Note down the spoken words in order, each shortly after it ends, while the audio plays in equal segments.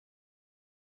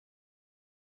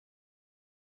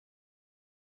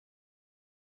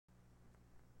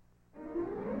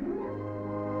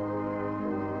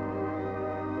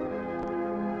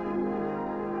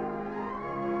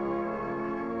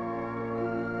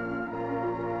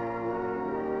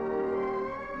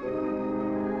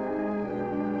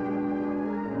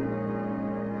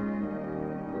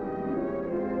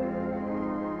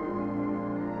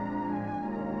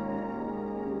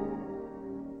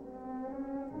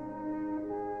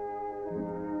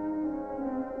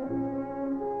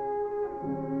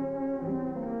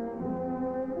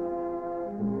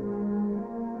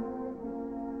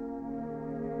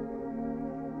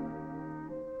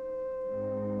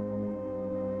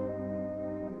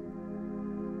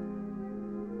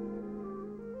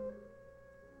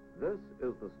This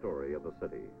is the story of a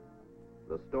city,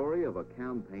 the story of a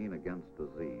campaign against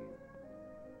disease,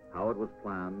 how it was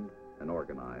planned and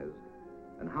organized,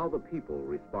 and how the people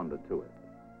responded to it.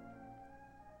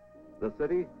 The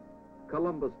city,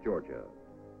 Columbus, Georgia.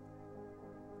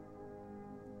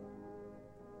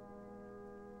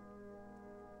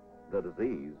 The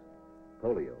disease,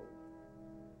 polio.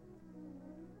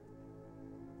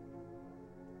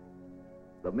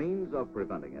 The means of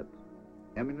preventing it,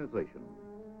 immunization.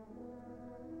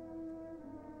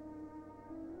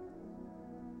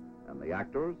 And the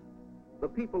actors, the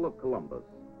people of Columbus,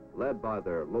 led by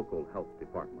their local health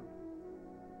department.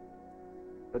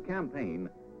 The campaign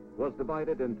was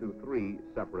divided into 3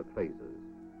 separate phases.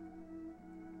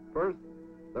 First,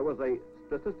 there was a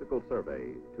statistical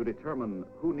survey to determine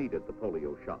who needed the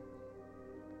polio shots.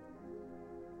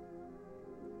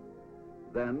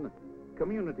 Then,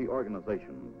 community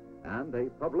organization and a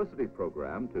publicity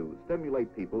program to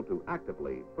stimulate people to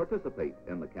actively participate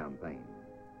in the campaign.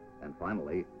 And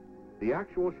finally, the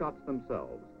actual shots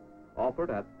themselves,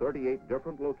 offered at 38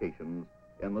 different locations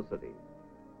in the city.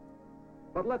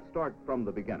 But let's start from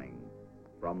the beginning,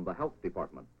 from the health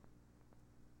department.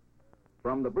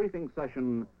 From the briefing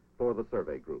session for the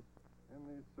survey group. In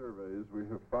these surveys, we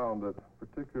have found it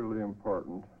particularly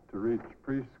important to reach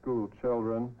preschool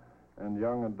children and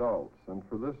young adults, and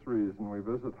for this reason we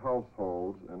visit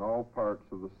households in all parts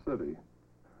of the city.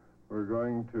 We're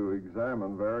going to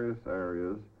examine various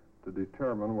areas to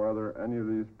determine whether any of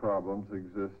these problems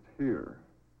exist here.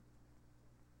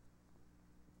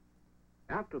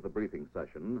 After the briefing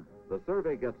session, the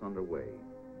survey gets underway.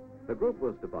 The group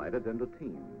was divided into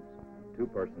teams, 2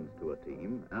 persons to a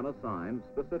team, and assigned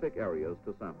specific areas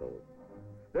to sample.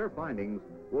 Their findings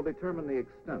will determine the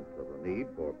extent of the need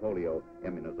for polio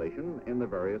immunization in the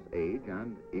various age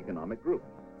and economic groups.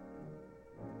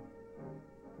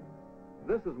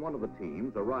 This is one of the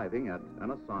teams arriving at an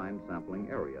assigned sampling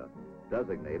area,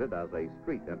 designated as a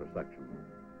street intersection.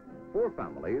 4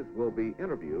 families will be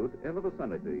interviewed in the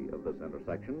vicinity of this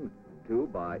intersection, 2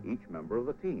 by each member of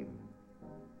the team.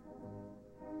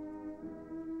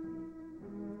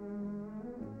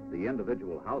 The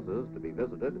individual houses to be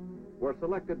visited were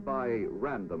selected by a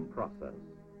random process.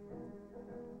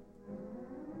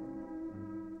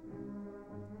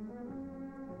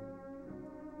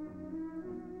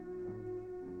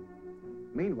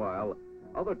 Meanwhile,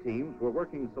 other teams were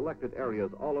working selected areas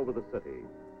all over the city,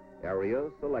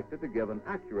 areas selected to give an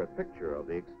accurate picture of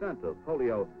the extent of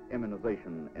polio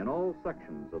immunization in all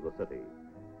sections of the city.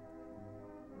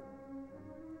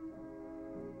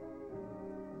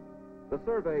 The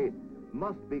survey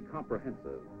must be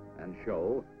comprehensive and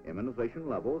show immunization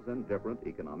levels in different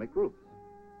economic groups.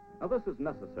 Now, this is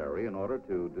necessary in order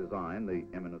to design the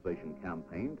immunization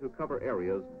campaign to cover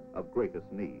areas of greatest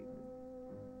need.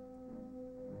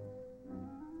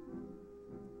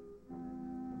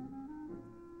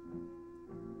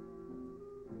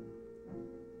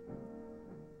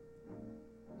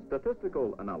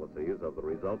 Statistical analyses of the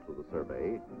results of the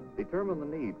survey determine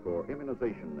the need for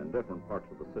immunization in different parts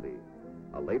of the city.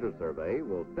 A later survey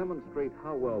will demonstrate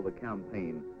how well the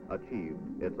campaign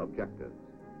achieved its objectives.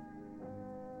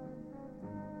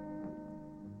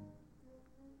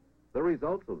 The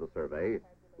results of the survey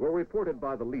were reported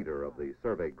by the leader of the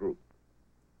survey group.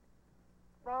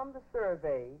 From the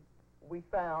survey, we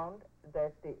found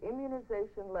that the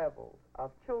immunization levels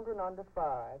of children under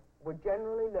 5 were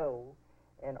generally low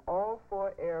in all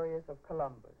 4 areas of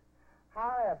Columbus.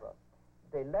 However,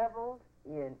 the levels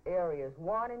in areas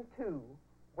 1 and 2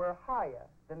 were higher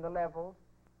than the levels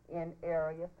in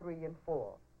area 3 and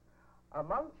 4.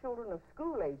 Among children of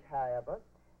school age, however,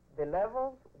 the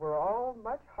levels were all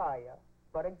much higher,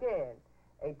 but again,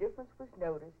 a difference was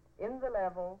noticed in the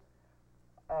levels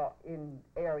in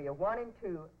area 1 and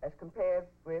 2 as compared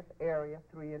with area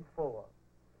 3 and 4.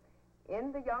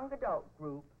 In the young adult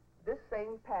group, this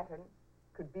same pattern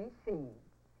could be seen.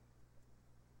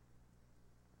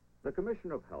 The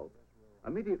Commission of Health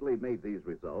immediately made these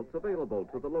results available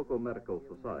to the local medical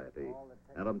society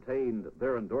and obtained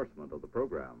their endorsement of the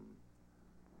program.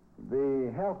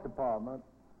 The health department,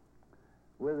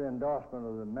 with the endorsement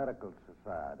of the medical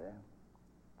society,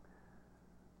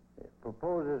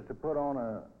 proposes to put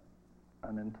on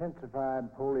an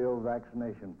intensified polio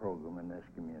vaccination program in this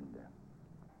community.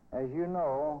 As you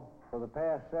know, for the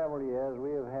past several years,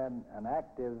 we have had an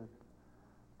active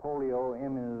polio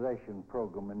immunization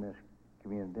program in this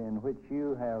community in which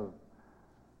you have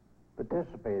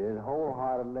participated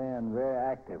wholeheartedly and very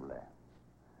actively.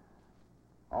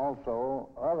 Also,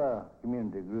 other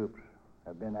community groups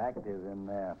have been active in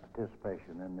their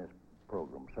participation in this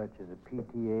program, such as the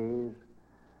PTAs,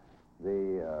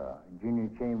 the Junior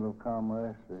Chamber of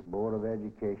Commerce, the Board of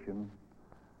Education,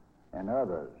 and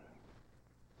others.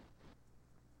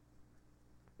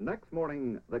 Next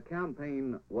morning, the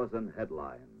campaign was in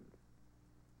headlines.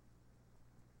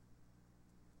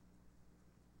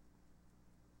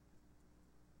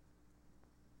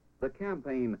 The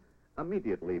campaign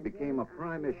immediately became a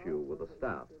prime issue with the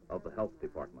staff of the health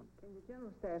department. In the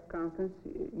General Staff Conference,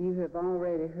 you have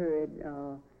already heard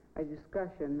a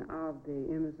discussion of the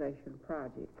immunization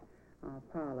project,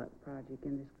 pilot project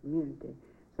in this community.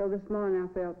 So this morning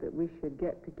I felt that we should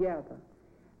get together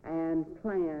and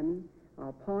plan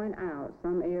or point out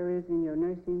some areas in your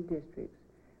nursing districts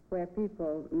where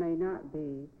people may not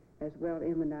be as well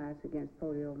immunized against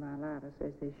poliomyelitis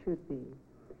as they should be.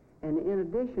 And in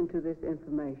addition to this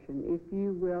information, if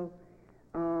you will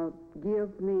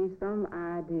give me some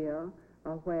idea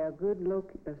of where good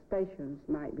stations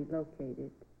might be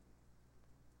located.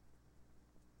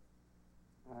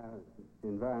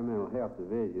 Environmental Health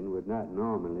Division would not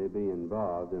normally be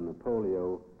involved in the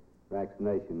polio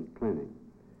vaccination clinic.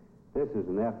 This is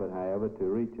an effort, however, to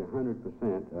reach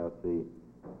 100% of the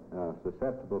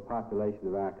susceptible population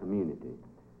of our community.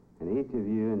 And each of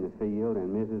you in the field and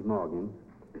Mrs. Morgan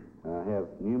have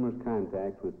numerous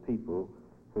contacts with people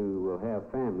who will have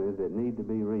families that need to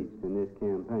be reached in this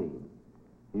campaign.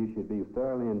 You should be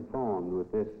thoroughly informed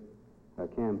with this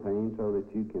campaign so that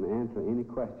you can answer any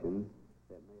questions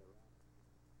that may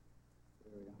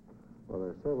arise. Well, there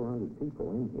are several hundred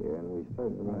people in here, and we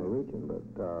certainly want to reach them, but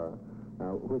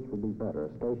now, which would be better, a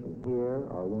station here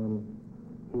or one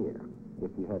here, if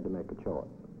you had to make a choice?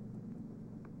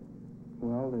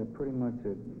 Well, they're pretty much,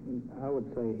 I would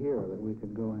say here that we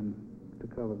could go in to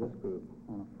cover this group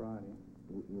on a Friday.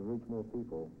 You reach more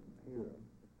people here.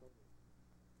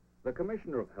 The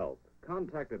Commissioner of Health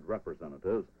contacted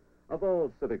representatives of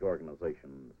all civic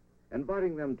organizations,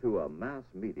 inviting them to a mass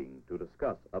meeting to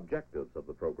discuss objectives of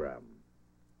the program.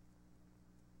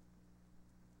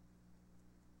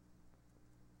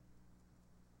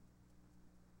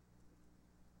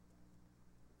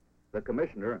 The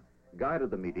Commissioner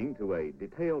guided the meeting to a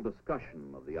detailed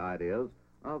discussion of the ideas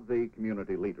of the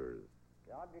community leaders.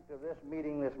 The object of this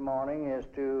meeting this morning is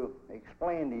to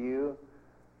explain to you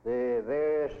the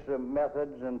various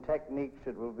methods and techniques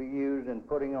that will be used in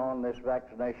putting on this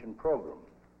vaccination program.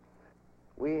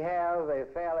 We have a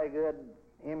fairly good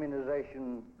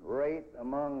immunization rate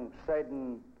among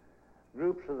certain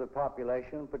groups of the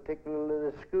population,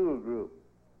 particularly the school group,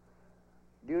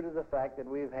 due to the fact that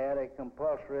we've had a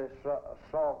compulsory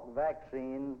Salk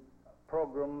vaccine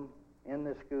program in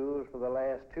the schools for the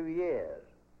last 2 years.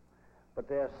 But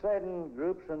there are certain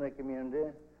groups in the community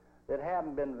that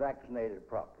haven't been vaccinated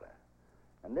properly.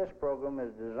 And this program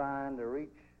is designed to reach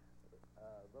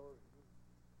those.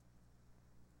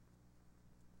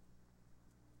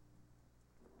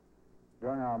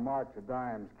 During our March of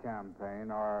Dimes campaign,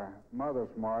 our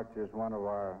Mother's March is one of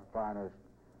our finest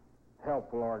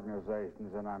helpful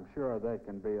organizations, and I'm sure they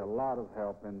can be a lot of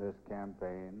help in this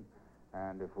campaign,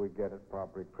 and if we get it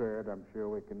properly cleared, I'm sure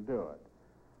we can do it.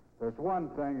 There's one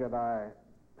thing that I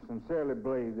sincerely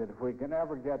believe, that if we can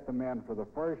ever get them in for the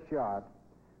first shot,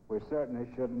 we certainly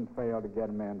shouldn't fail to get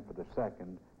them in for the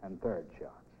second and third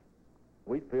shots.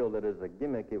 We feel that as a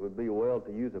gimmick, it would be well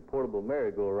to use a portable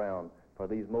merry-go-round for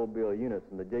these mobile units,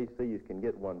 and the JCs can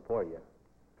get one for you.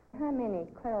 How many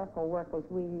clerical workers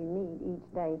will you need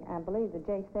each day? I believe the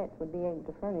JSETs would be able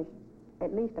to furnish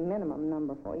at least a minimum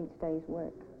number for each day's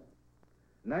work.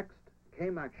 Next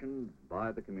came action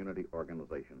by the community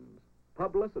organizations.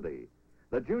 Publicity.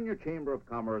 The Junior Chamber of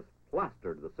Commerce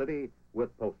plastered the city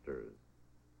with posters.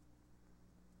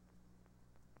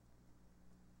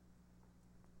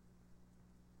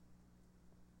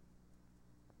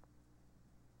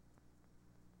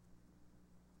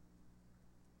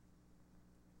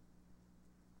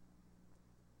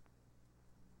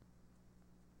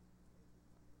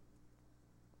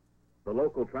 The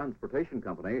local transportation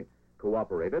company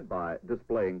cooperated by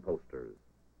displaying posters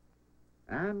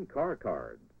and car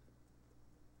cards.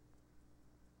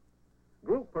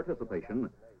 Group participation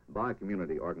by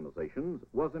community organizations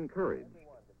was encouraged.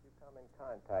 Everyone that you come in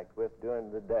contact with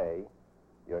during the day,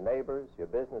 your neighbors, your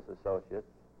business associates,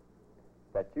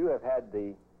 that you have had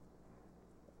the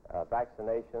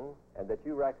vaccination and that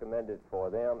you recommended for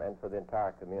them and for the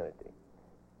entire community.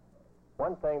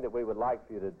 One thing that we would like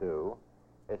for you to do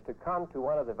is to come to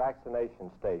one of the vaccination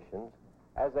stations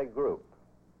as a group.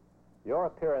 Your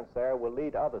appearance there will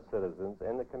lead other citizens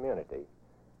in the community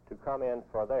to come in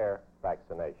for their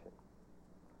vaccination.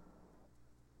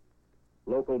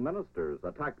 Local ministers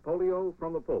attacked polio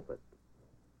from the pulpit.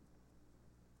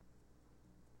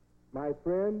 My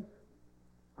friends,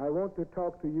 I want to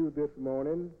talk to you this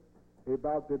morning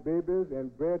about the Babies and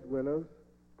Breadwinners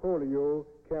polio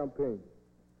campaign.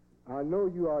 I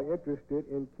know you are interested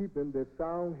in keeping the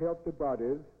sound, healthy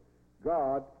bodies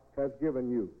God has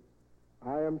given you.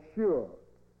 I am sure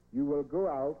you will go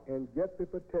out and get the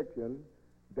protection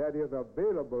that is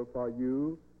available for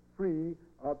you free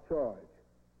of charge.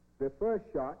 The first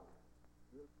shot.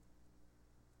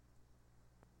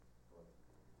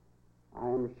 I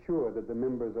am sure that the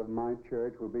members of my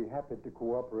church will be happy to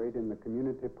cooperate in the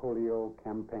community polio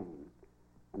campaign,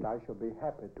 and I shall be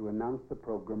happy to announce the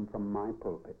program from my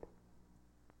pulpit.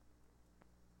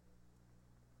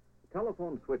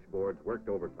 Telephone switchboards worked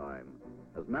overtime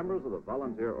as members of the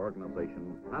volunteer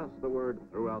organization passed the word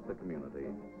throughout the community.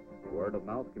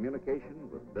 Word-of-mouth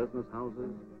communication with business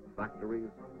houses, factories,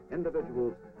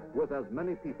 individuals, with as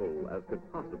many people as could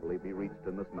possibly be reached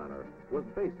in this manner was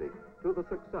basic to the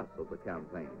success of the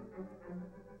campaign.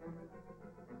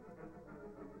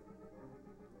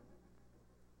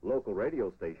 Local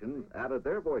radio stations added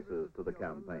their voices to the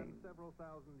campaign. Several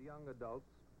thousand young adults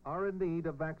are in need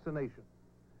of vaccination.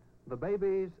 The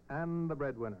babies and the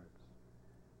breadwinners.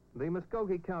 The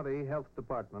Muskogee County Health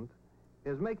Department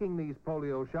is making these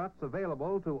polio shots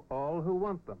available to all who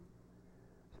want them.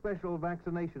 Special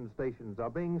vaccination stations are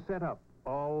being set up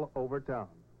all over town.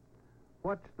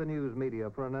 Watch the news media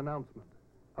for an announcement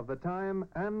of the time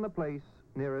and the place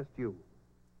nearest you.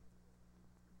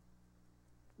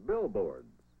 Billboards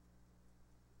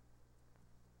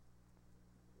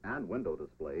and window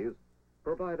displays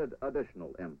provided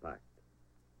additional impact.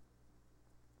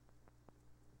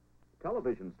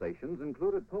 Television stations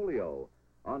included polio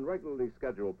on regularly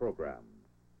scheduled programs.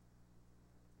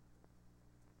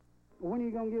 When are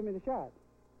you going to give me the shot?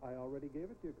 I already gave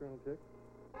it to you, Colonel Chick.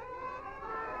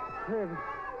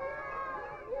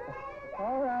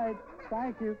 All right,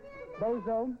 thank you.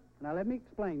 Bozo, now let me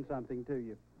explain something to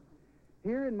you.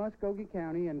 Here in Muskogee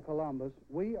County and Columbus,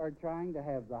 we are trying to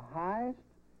have the highest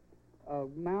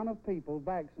amount of people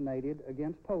vaccinated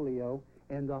against polio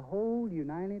in the whole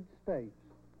United States.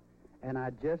 And I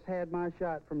just had my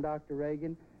shot from Dr.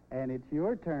 Reagan, and it's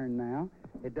your turn now.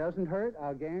 It doesn't hurt.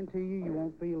 I'll guarantee you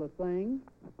won't feel a thing.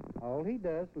 All he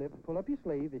does, pull up your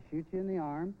sleeve, is shoot you in the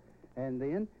arm, and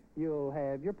then you'll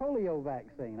have your polio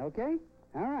vaccine, okay?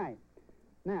 All right.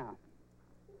 Now,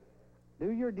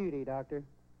 do your duty, Doctor.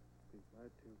 Be glad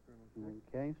to, Colonel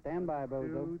Chick. Okay, stand by,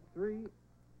 Bozo. 2, 3.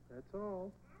 That's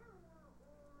all.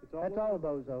 That's all,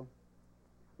 Bozo.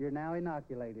 You're now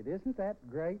inoculated. Isn't that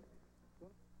great?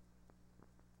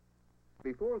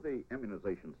 Before the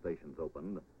immunization stations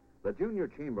opened, the Junior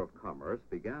Chamber of Commerce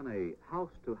began a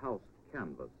house-to-house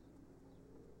canvass.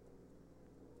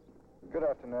 Good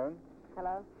afternoon.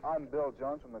 Hello? I'm Bill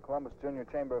Jones from the Columbus Junior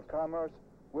Chamber of Commerce.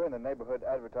 We're in the neighborhood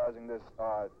advertising this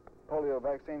polio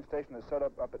vaccine station that's set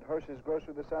up at Hershey's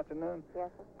Grocery this afternoon.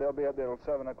 Yes, sir. They'll be up there till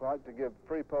 7 o'clock to give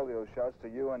free polio shots to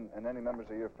you and any members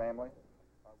of your family.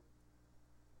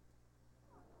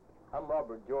 I'm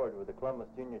Robert George with the Columbus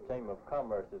Junior Chamber of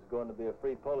Commerce. There's going to be a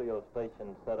free polio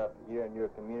station set up here in your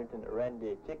community in the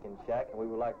Randy Chicken Shack, and we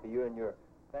would like for you and your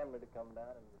family to come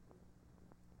down and...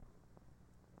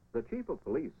 The Chief of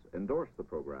Police endorsed the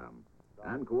program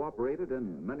and cooperated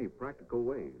in many practical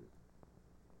ways.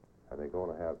 And they're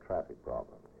going to have traffic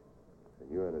problems.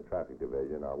 And you're in the traffic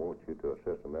division. I want you to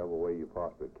assist them every way you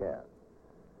possibly can.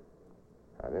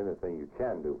 And anything you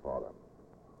can do for them,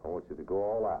 I want you to go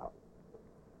all out.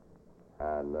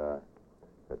 And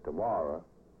that tomorrow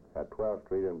at 12th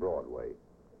Street and Broadway,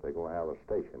 they're going to have a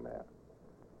station there.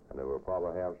 And they will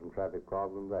probably have some traffic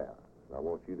problems there. And I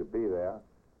want you to be there.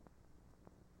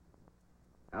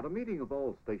 At a meeting of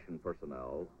all station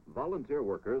personnel, volunteer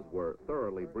workers were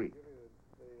thoroughly briefed.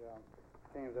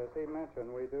 Teams, as he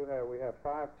mentioned, we have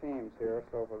 5 teams here.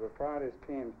 So for the Friday's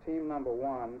teams, team number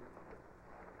 1,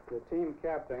 the team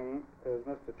captain is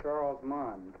Mr. Charles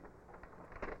Munn.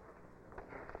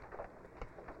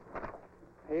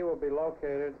 He will be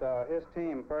located, his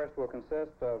team first will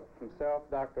consist of himself,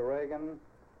 Dr. Reagan,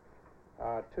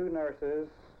 2 nurses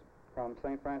from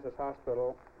St. Francis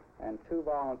Hospital, and 2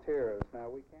 volunteers. Now,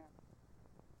 we can't...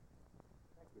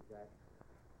 Thank you, Jack.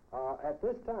 At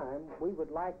this time, we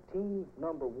would like team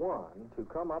number 1 to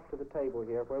come up to the table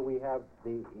here where we have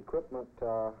the equipment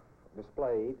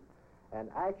displayed and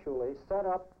actually set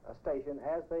up a station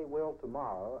as they will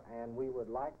tomorrow, and we would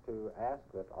like to ask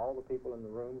that all the people in the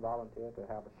room volunteer to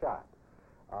have a shot.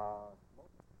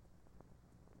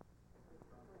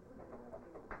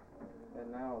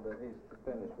 And now that he's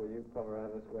finished, will you come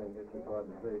around this way and get some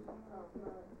pardon, please?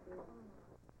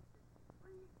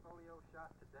 Free polio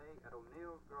shot today at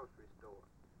O'Neill's grocery store.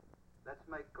 Let's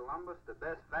make Columbus the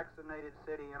best vaccinated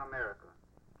city in America.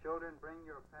 Children, bring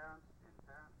your parents, and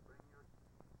parents, bring your...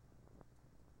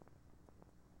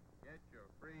 Get your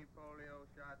free polio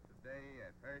shot today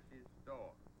at Hershey's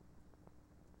store.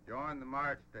 Join the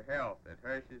march to health at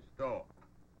Hershey's store.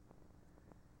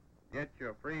 Get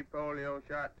your free polio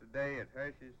shot today at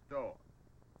Hershey's store.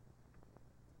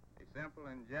 A simple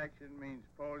injection means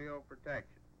polio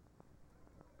protection.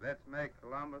 Let's make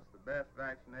Columbus the best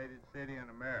vaccinated city in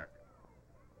America.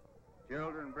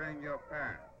 Children, bring your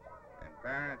parents, and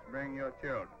parents, bring your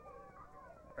children.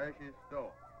 Hershey's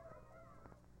store.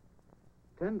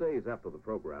 10 days after the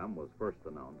program was first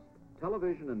announced,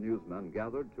 television and newsmen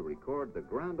gathered to record the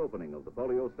grand opening of the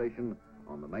polio station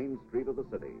on the main street of the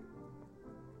city.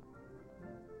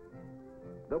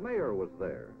 The mayor was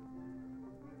there.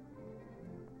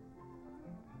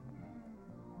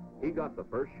 He got the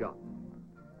first shot.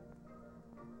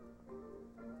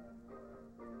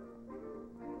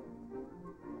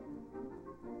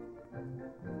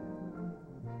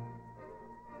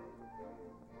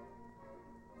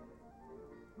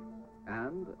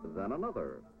 And then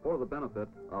another for the benefit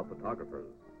of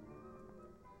photographers.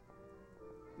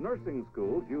 Nursing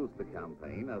schools used the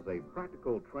campaign as a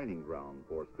practical training ground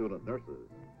for student nurses.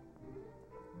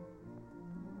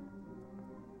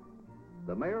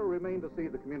 The mayor remained to see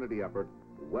the community effort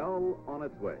well on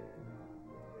its way.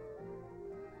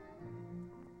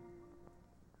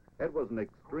 It was an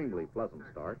extremely pleasant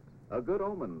start, a good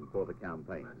omen for the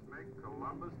campaign. Let's make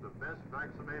Columbus the best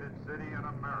vaccinated city in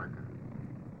America.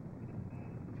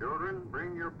 Children,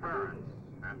 bring your parents,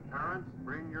 and parents,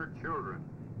 bring your children.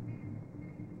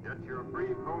 Get your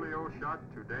free polio shot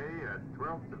today at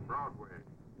 12th and Broadway.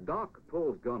 Doc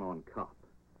pulls gun on cop.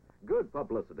 Good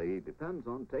publicity depends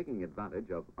on taking advantage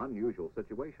of unusual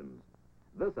situations.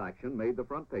 This action made the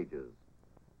front pages.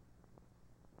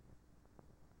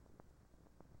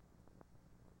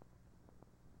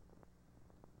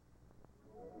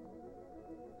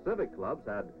 Civic clubs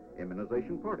had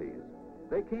immunization parties.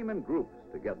 They came in groups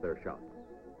to get their shots.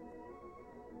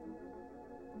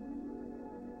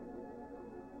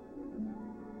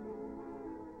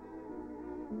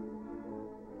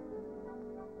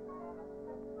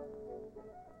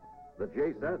 The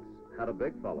J-sets had a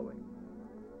big following.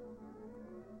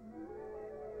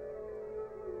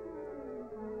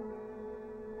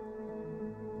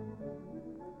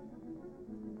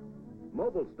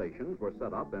 Mobile stations were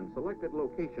set up in selected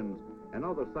locations in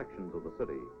other sections of the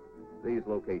city. These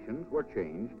locations were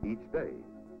changed each day.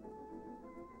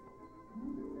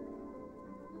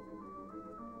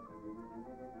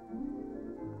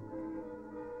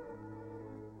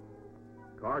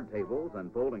 Card tables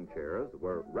and folding chairs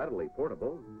were readily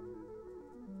portable,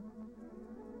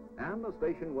 and the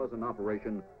station was in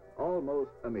operation almost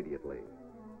immediately.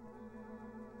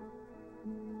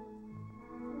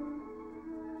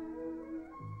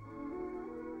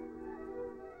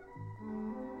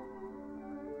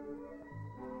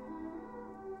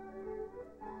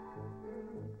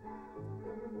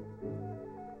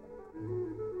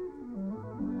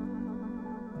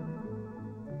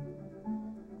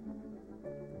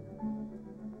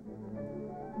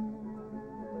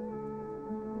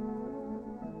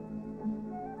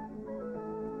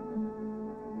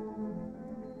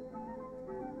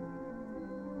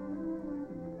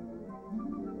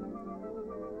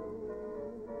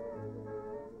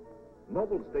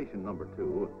 Mobile station number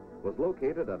 2 was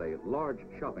located at a large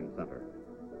shopping center.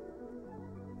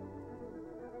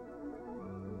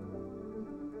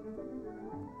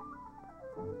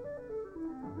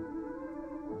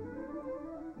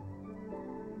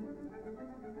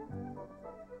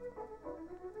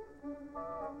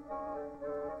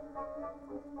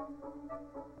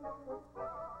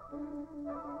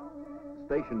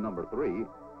 Station number 3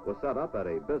 was set up at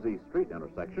a busy street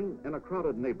intersection in a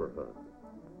crowded neighborhood.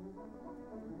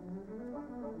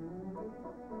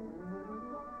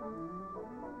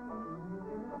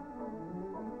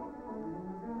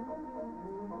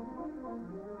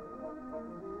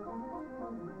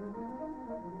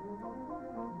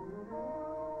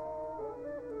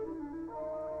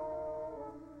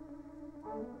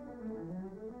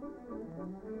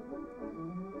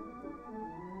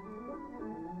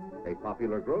 A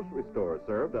popular grocery store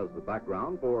served as the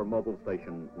background for mobile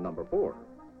station number 4.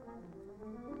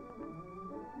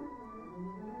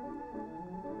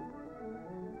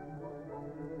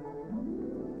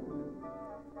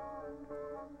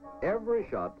 Every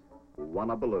shot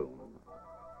won a balloon.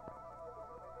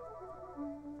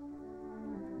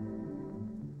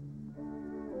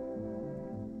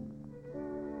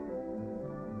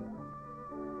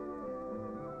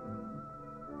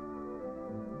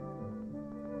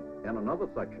 In another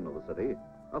section of the city,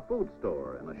 a food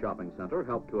store and a shopping center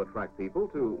helped to attract people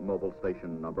to mobile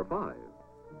station number 5.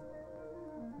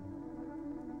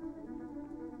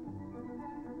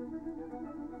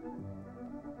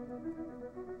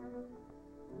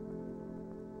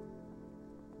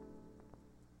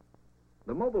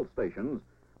 The mobile stations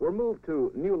were moved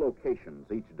to new locations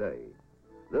each day.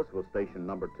 This was station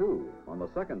number 2 on the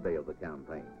second day of the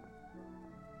campaign.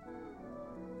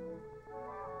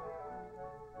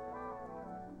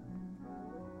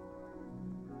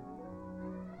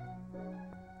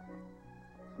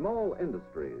 Small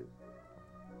industries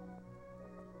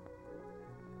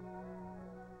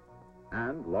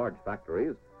and large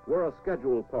factories were a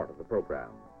scheduled part of the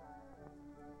program.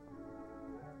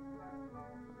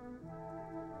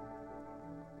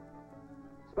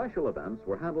 Special events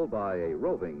were handled by a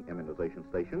roving immunization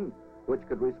station which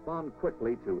could respond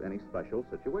quickly to any special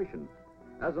situation,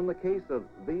 as in the case of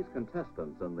these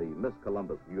contestants in the Miss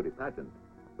Columbus beauty pageant,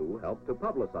 who helped to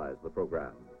publicize the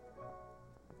program.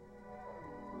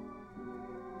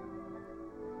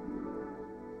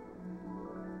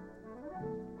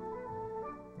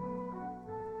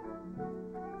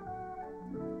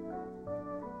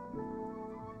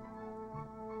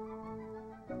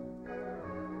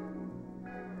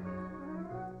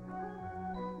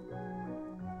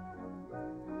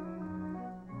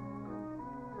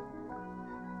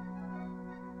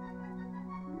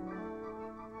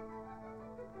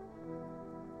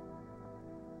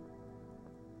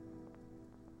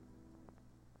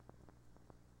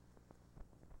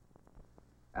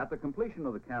 At the completion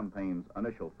of the campaign's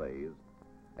initial phase,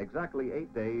 exactly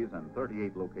 8 days and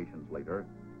 38 locations later,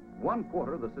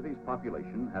 1/4 of the city's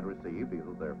population had received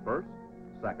either their first,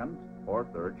 second, or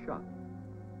third shot.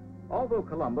 Although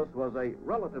Columbus was a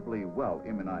relatively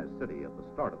well-immunized city at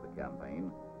the start of the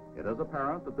campaign, it is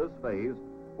apparent that this phase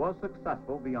was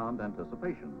successful beyond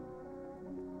anticipation.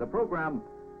 The program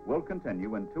will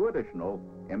continue in 2 additional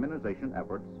immunization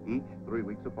efforts, each 3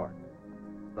 weeks apart.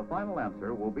 The final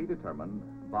answer will be determined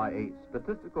by a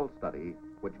statistical study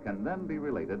which can then be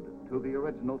related to the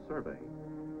original survey.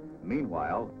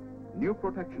 Meanwhile, new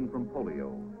protection from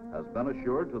polio has been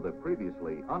assured to the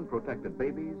previously unprotected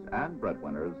babies and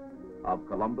breadwinners of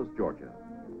Columbus, Georgia.